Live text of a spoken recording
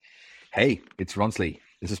Hey, it's Ronsley.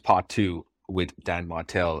 This is part two with Dan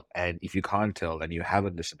Martell. And if you can't tell and you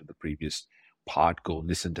haven't listened to the previous part, go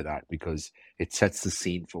listen to that because it sets the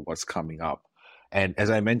scene for what's coming up. And as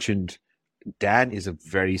I mentioned, Dan is a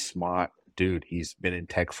very smart dude. He's been in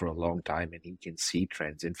tech for a long time and he can see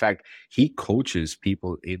trends. In fact, he coaches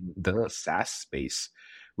people in the SaaS space,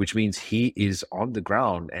 which means he is on the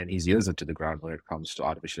ground and his ears are to the ground when it comes to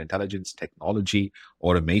artificial intelligence, technology,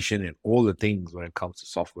 automation, and all the things when it comes to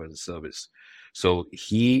software as a service. So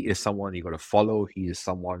he is someone you got to follow. He is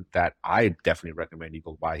someone that I definitely recommend you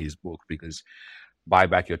go buy his book because Buy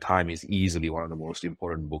Back Your Time is easily one of the most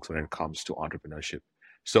important books when it comes to entrepreneurship.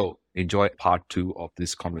 So enjoy part two of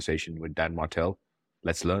this conversation with Dan Martell.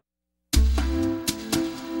 Let's learn.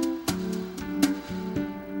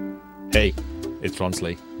 Hey, it's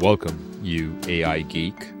Ronsley. Welcome, you AI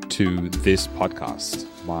geek, to this podcast,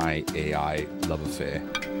 My AI Love Affair.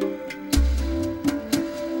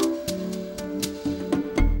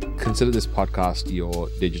 Consider this podcast your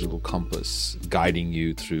digital compass, guiding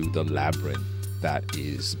you through the labyrinth that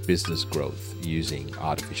is business growth using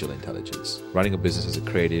artificial intelligence. Running a business as a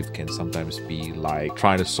creative can sometimes be like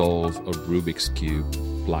trying to solve a Rubik's Cube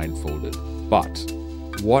blindfolded. But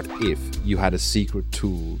what if you had a secret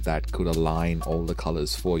tool that could align all the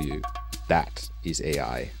colors for you? That is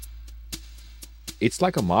AI. It's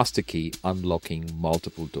like a master key unlocking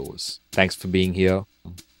multiple doors. Thanks for being here.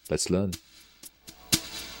 Let's learn.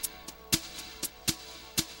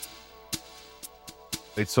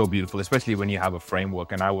 It's so beautiful, especially when you have a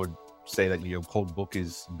framework. And I would say that your whole book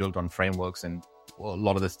is built on frameworks. And a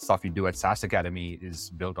lot of the stuff you do at SaaS Academy is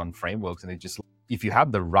built on frameworks. And it just, if you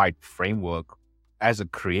have the right framework as a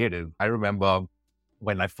creative, I remember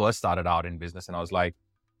when I first started out in business and I was like,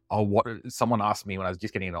 someone asked me when I was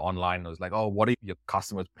just getting into online, I was like, what are your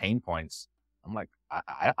customers' pain points? I'm like,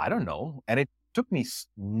 I don't know. And it took me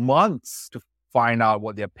months to find out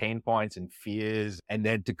what their pain points and fears, and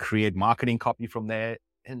then to create marketing copy from there.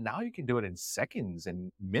 And now you can do it in seconds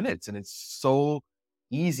and minutes. And it's so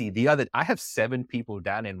easy. I have 7 people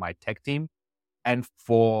down in my tech team. And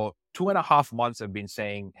for 2.5 months, I've been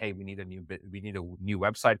saying, hey, we need a new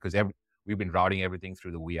website because we've been routing everything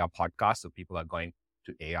through the We Are podcast. So people are going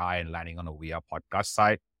to AI and landing on a We Are podcast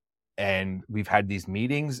site. And we've had these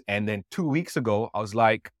meetings. And then 2 weeks ago, I was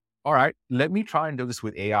like, all right, let me try and do this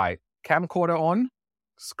with AI. Camcorder on,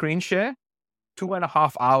 screen share,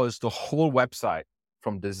 2.5 hours, the whole website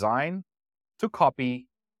from design to copy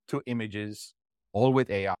to images, all with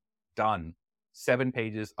AI, done. 7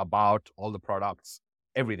 pages about all the products,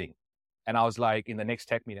 everything. And I was like, in the next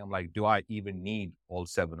tech meeting, I'm like, do I even need all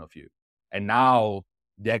 7 of you? And now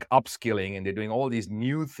they're upskilling and they're doing all these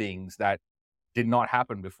new things that did not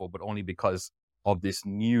happen before, but only because of this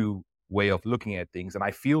new way of looking at things. And I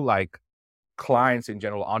feel like clients in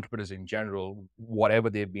general, entrepreneurs in general, whatever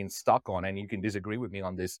they've been stuck on, and you can disagree with me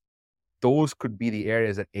on this, those could be the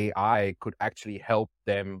areas that AI could actually help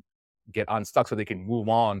them get unstuck so they can move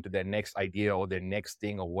on to their next idea or their next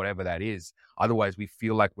thing or whatever that is. Otherwise, we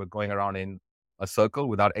feel like we're going around in a circle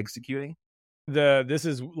without executing. This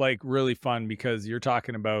is like really fun because you're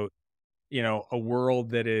talking about, a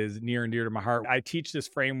world that is near and dear to my heart. I teach this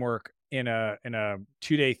framework in a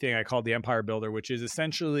 2-day thing I call the Empire Builder, which is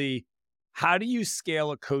essentially how do you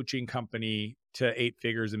scale a coaching company to 8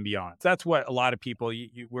 figures and beyond? That's what a lot of people,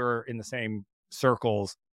 we're in the same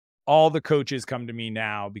circles. All the coaches come to me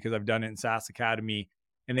now because I've done it in SaaS Academy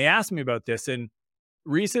and they ask me about this. And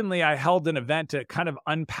recently I held an event to kind of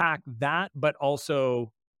unpack that, but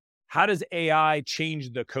also how does AI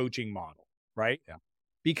change the coaching model, right? Yeah.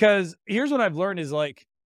 Because here's what I've learned is like,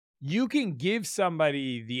 you can give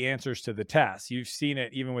somebody the answers to the test. You've seen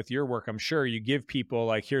it even with your work. I'm sure you give people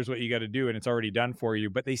like, here's what you got to do. And it's already done for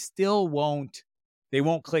you, but they still won't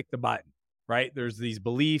click the button, right? There's these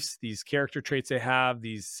beliefs, these character traits they have,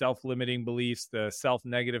 these self-limiting beliefs, the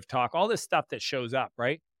self-negative talk, all this stuff that shows up,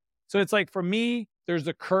 right? So it's like, for me, there's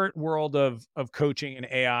the current world of coaching and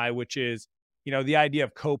AI, which is, the idea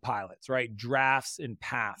of co-pilots, right? Drafts and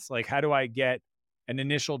paths. Like, how do I get an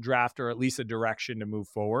initial draft or at least a direction to move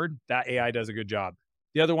forward? That AI does a good job.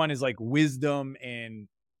 The other one is like wisdom and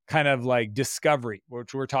kind of like discovery,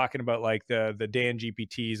 which we're talking about, like the Dan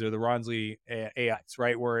GPTs or the Ronsley AIs,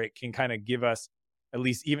 right? Where it can kind of give us at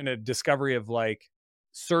least even a discovery of like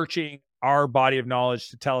searching our body of knowledge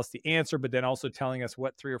to tell us the answer, but then also telling us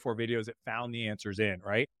what 3 or 4 videos it found the answers in,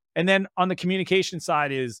 right? And then on the communication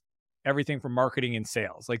side is everything from marketing and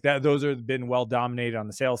sales. Like that, those have been well dominated on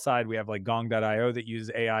the sales side. We have like Gong.io that uses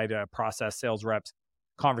AI to process sales reps'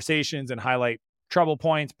 conversations and highlight trouble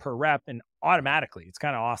points per rep and automatically. It's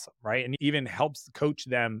kind of awesome, right? And even helps coach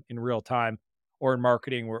them in real time. or in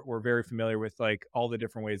marketing, we're very familiar with like all the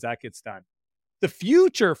different ways that gets done. The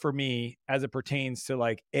future for me as it pertains to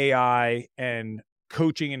like AI and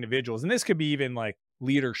coaching individuals, and this could be even like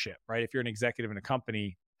leadership, right? If you're an executive in a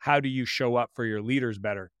company, how do you show up for your leaders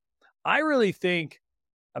better? I really think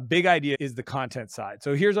a big idea is the content side.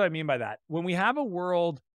 So here's what I mean by that. When we have a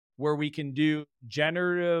world where we can do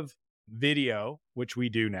generative video, which we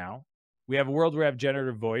do now, we have a world where we have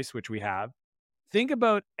generative voice, which we have. Think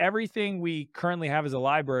about everything we currently have as a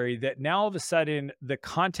library that now all of a sudden the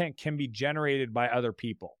content can be generated by other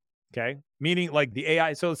people. Okay. Meaning like the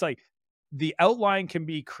AI. So it's like the outline can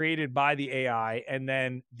be created by the AI, and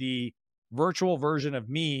then the virtual version of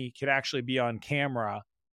me can actually be on camera.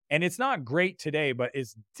 And it's not great today, but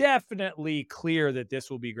it's definitely clear that this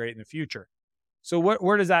will be great in the future. So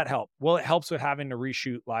where does that help? Well, it helps with having to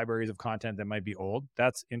reshoot libraries of content that might be old.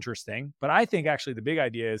 That's interesting. But I think actually the big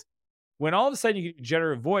idea is when all of a sudden you get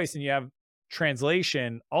generative voice and you have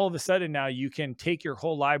translation, all of a sudden now you can take your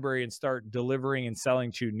whole library and start delivering and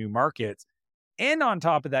selling to new markets. And on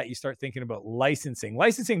top of that, you start thinking about licensing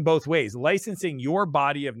both ways, licensing your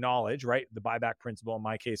body of knowledge, right? The buyback principle in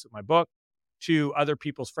my case with my book, to other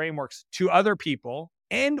people's frameworks, to other people,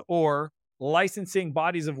 and or licensing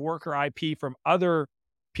bodies of work or IP from other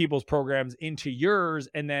people's programs into yours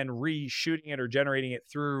and then reshooting it or generating it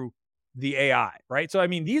through the AI, right? So, I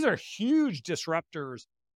mean, these are huge disruptors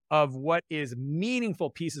of what is meaningful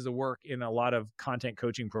pieces of work in a lot of content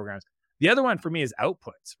coaching programs. The other one for me is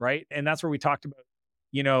outputs, right? And that's where we talked about,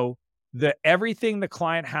 everything the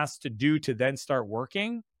client has to do to then start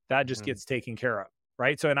working, that just gets taken care of,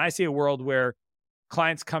 right? So, and I see a world where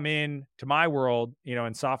clients come in to my world,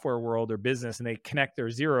 in software world or business, and they connect their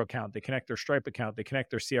Xero account, they connect their Stripe account, they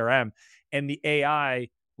connect their CRM, and the AI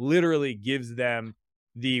literally gives them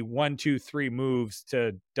the 1, 2, 3 moves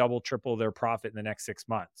to double, triple their profit in the next 6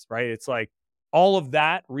 months, right? It's like all of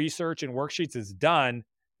that research and worksheets is done.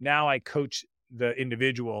 Now I coach the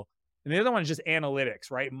individual. And the other one is just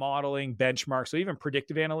analytics, right? Modeling, benchmarks, so even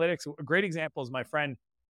predictive analytics. A great example is my friend,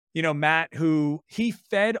 Matt, who he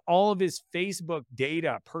fed all of his Facebook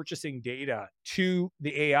data, purchasing data to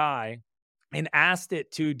the AI and asked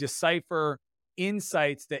it to decipher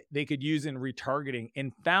insights that they could use in retargeting,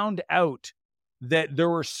 and found out that there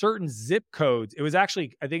were certain zip codes. It was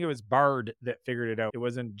actually, I think it was Bard that figured it out. It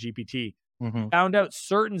wasn't GPT. Found out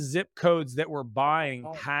certain zip codes that were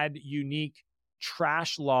buying had unique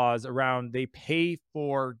trash laws around, they pay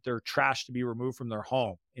for their trash to be removed from their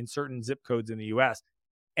home in certain zip codes in the US.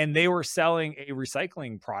 And they were selling a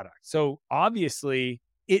recycling product. So obviously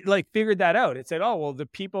it like figured that out. It said, oh, well, the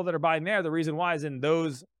people that are buying there, the reason why is in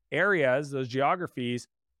those areas, those geographies,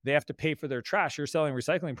 they have to pay for their trash. You're selling a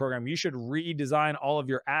recycling program. You should redesign all of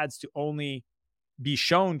your ads to only be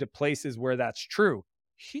shown to places where that's true.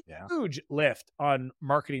 Huge lift on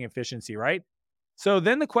marketing efficiency, right? So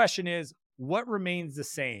then the question is, what remains the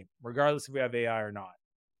same, regardless if we have AI or not?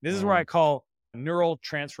 This is where I call neural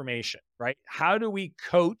transformation, right? How do we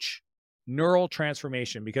coach neural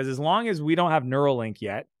transformation? Because as long as we don't have Neuralink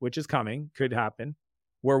yet, which is coming, could happen,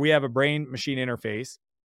 where we have a brain-machine interface,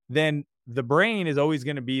 then the brain is always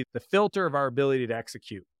going to be the filter of our ability to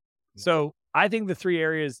execute. So I think the 3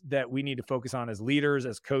 areas that we need to focus on as leaders,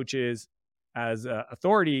 as coaches, as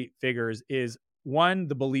authority figures is 1,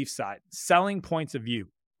 the belief side, selling points of view,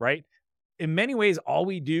 right? In many ways, all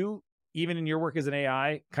we do, even in your work as an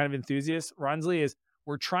AI kind of enthusiast, Ronsley, is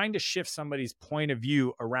we're trying to shift somebody's point of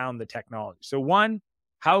view around the technology. So 1,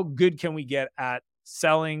 how good can we get at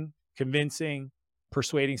selling, convincing,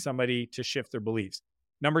 persuading somebody to shift their beliefs?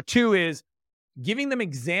 Number 2 is giving them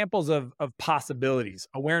examples of possibilities,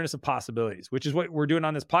 awareness of possibilities, which is what we're doing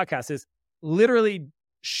on this podcast, is literally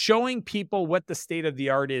showing people what the state of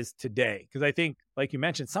the art is today. Because I think, like you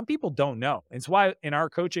mentioned, some people don't know. And it's why in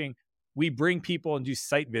our coaching, we bring people and do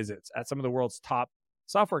site visits at some of the world's top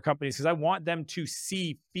software companies, because I want them to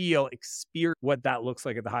see, feel, experience what that looks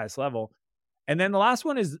like at the highest level. And then the last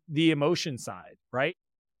one is the emotion side, right?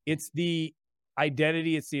 It's the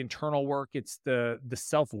identity, it's the internal work, it's the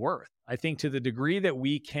self-worth. I think to the degree that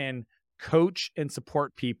we can coach and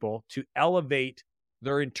support people to elevate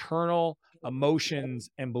their internal emotions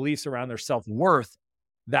and beliefs around their self-worth,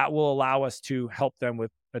 that will allow us to help them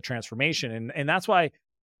with a transformation. And that's why,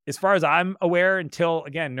 as far as I'm aware, until,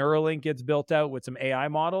 again, Neuralink gets built out with some AI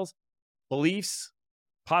models, beliefs,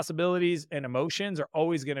 possibilities, and emotions are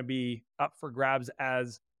always going to be up for grabs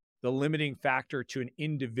as the limiting factor to an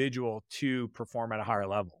individual to perform at a higher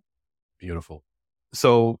level. Beautiful.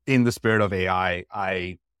 So in the spirit of AI,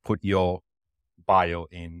 I put your bio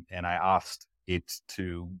in and I asked it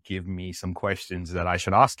to give me some questions that I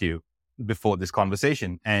should ask you before this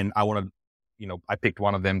conversation. And I want to, I picked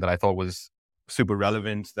one of them that I thought was super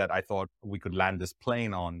relevant, that I thought we could land this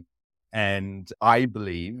plane on. And I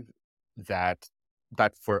believe that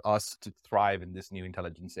for us to thrive in this new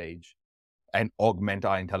intelligence age and augment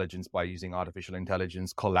our intelligence by using artificial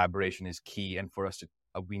intelligence, collaboration is key. And for us to,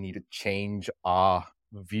 we need to change our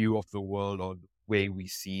view of the world, or the way we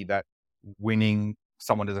see that winning,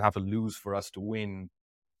 someone doesn't have to lose for us to win.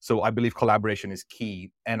 So I believe collaboration is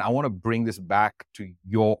key. And I want to bring this back to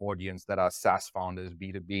your audience that are SaaS founders,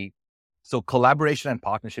 B2B. So collaboration and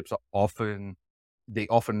partnerships are often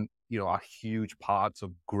are huge parts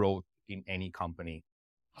of growth in any company.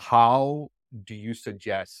 How do you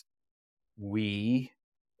suggest you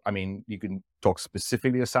can talk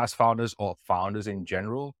specifically to SaaS founders or founders in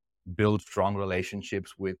general, build strong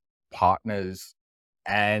relationships with partners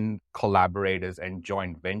and collaborators and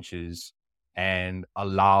joint ventures, and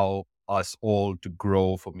allow us all to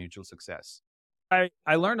grow for mutual success?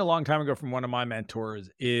 I learned a long time ago from one of my mentors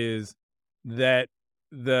is that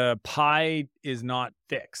the pie is not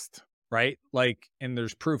fixed, right? Like, and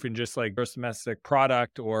there's proof in just like gross domestic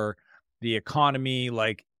product or the economy.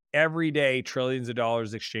 Like, every day, trillions of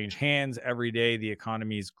dollars exchange hands. Every day, the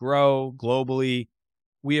economies grow globally.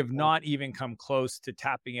 We have not even come close to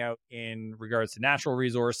tapping out in regards to natural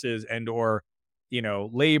resources and or,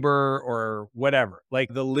 labor or whatever. Like,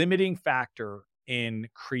 the limiting factor in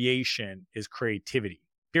creation is creativity,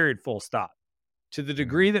 period, full stop. To the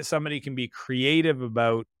degree that somebody can be creative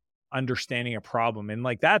about understanding a problem. And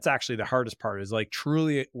like, that's actually the hardest part, is like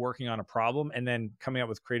truly working on a problem and then coming up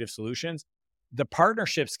with creative solutions. The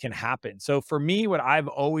partnerships can happen. So for me, what I've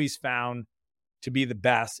always found to be the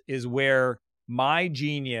best is where my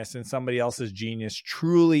genius and somebody else's genius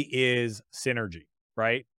truly is synergy,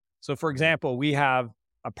 right? So for example, we have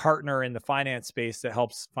a partner in the finance space that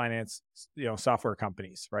helps finance, software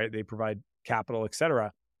companies, right? They provide capital, et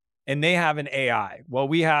cetera. And they have an AI. Well,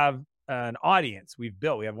 we have an audience we've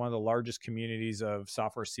built. We have one of the largest communities of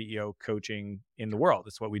software CEO coaching in the world.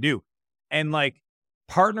 That's what we do. And like,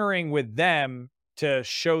 partnering with them to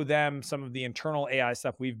show them some of the internal AI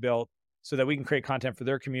stuff we've built so that we can create content for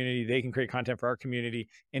their community. They can create content for our community.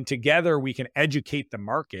 And together we can educate the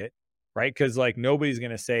market, right? Because like, nobody's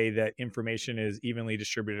going to say that information is evenly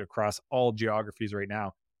distributed across all geographies right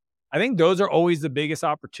now. I think those are always the biggest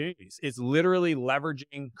opportunities. It's literally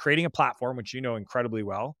leveraging, creating a platform, which you know incredibly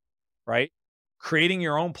well, right? Creating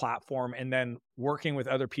your own platform and then working with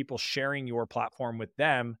other people, sharing your platform with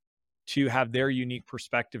them to have their unique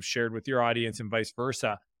perspective shared with your audience and vice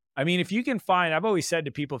versa. I mean, if you can find, I've always said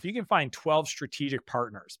to people, if you can find 12 strategic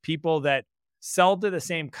partners, people that sell to the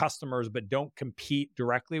same customers but don't compete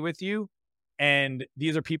directly with you, and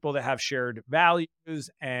these are people that have shared values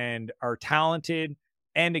and are talented.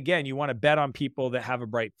 And again, you want to bet on people that have a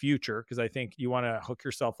bright future, because I think you want to hook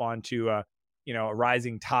yourself onto a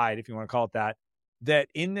rising tide, if you want to call it that, that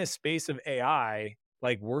in this space of AI,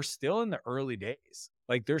 like, we're still in the early days.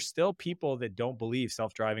 Like, there's still people that don't believe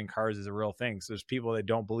self-driving cars is a real thing. So there's people that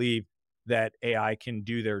don't believe that AI can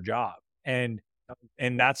do their job. And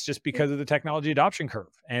that's just because of the technology adoption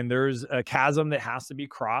curve. And there's a chasm that has to be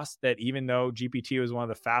crossed, that even though GPT was one of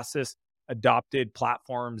the fastest adopted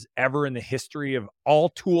platforms ever in the history of all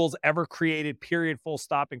tools ever created, period, full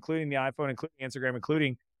stop, including the iPhone, including Instagram,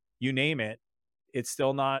 including you name it, it's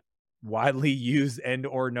still not widely used and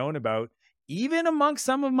or known about, even amongst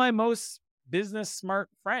some of my most business smart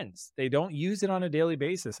friends. They don't use it on a daily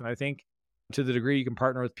basis. And I think to the degree you can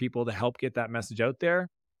partner with people to help get that message out there,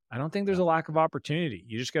 I don't think there's a lack of opportunity.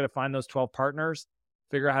 You just got to find those 12 partners,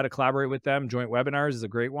 figure out how to collaborate with them. Joint webinars is a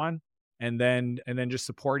great one. And then just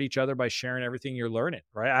support each other by sharing everything you're learning,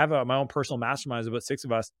 right? I have my own personal mastermind, about 6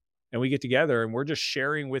 of us, and we get together and we're just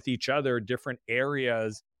sharing with each other different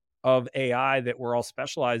areas of AI that we're all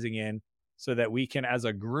specializing in, so that we can, as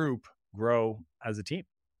a group, grow as a team.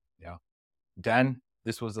 Yeah. Dan,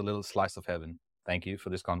 this was a little slice of heaven. Thank you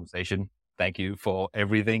for this conversation. Thank you for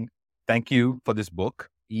everything. Thank you for this book.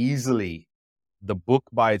 Easily, the book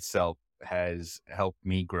by itself has helped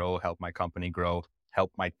me grow, helped my company grow,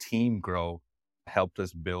 helped my team grow, helped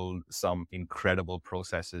us build some incredible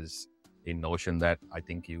processes in Notion that I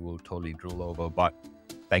think you will totally drool over. But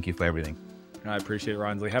thank you for everything. I appreciate it,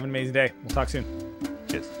 Ronsley. Have an amazing day. We'll talk soon.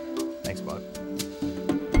 Cheers. Thanks, bud.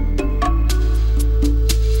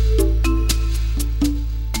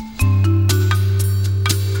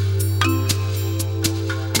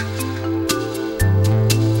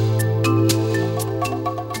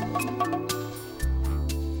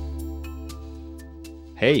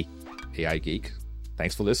 Hey, AI Geek.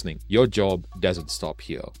 Thanks for listening. Your job doesn't stop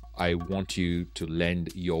here. I want you to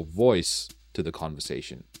lend your voice to the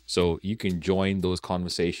conversation. So you can join those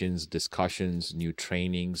conversations, discussions, new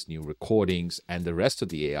trainings, new recordings, and the rest of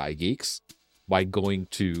the AI Geeks by going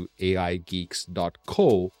to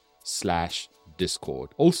aigeeks.co/Discord.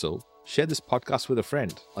 Also, share this podcast with a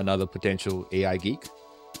friend, another potential AI geek.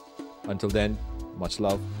 Until then, much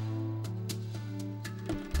love.